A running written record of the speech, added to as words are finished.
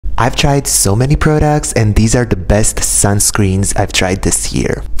I've tried so many products and these are the best sunscreens I've tried this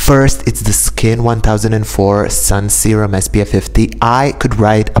year. First, it's the Skin 1004 Sun Serum SPF 50. I could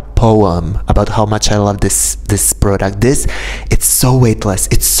write a poem about how much I love this product. It's so weightless,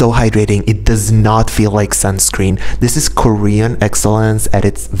 it's so hydrating, it does not feel like sunscreen. This is Korean excellence at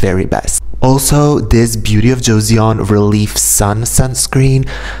its very best. Also, this Beauty of Joseon Relief Sun sunscreen.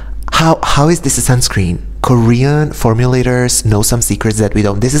 How is this a sunscreen? Korean formulators know some secrets that we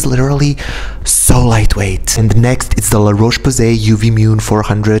don't. This is literally so lightweight. And next, it's the La Roche-Posay UV Mune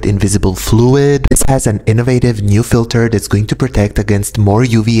 400 Invisible Fluid. This has an innovative new filter that's going to protect against more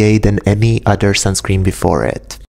UVA than any other sunscreen before it.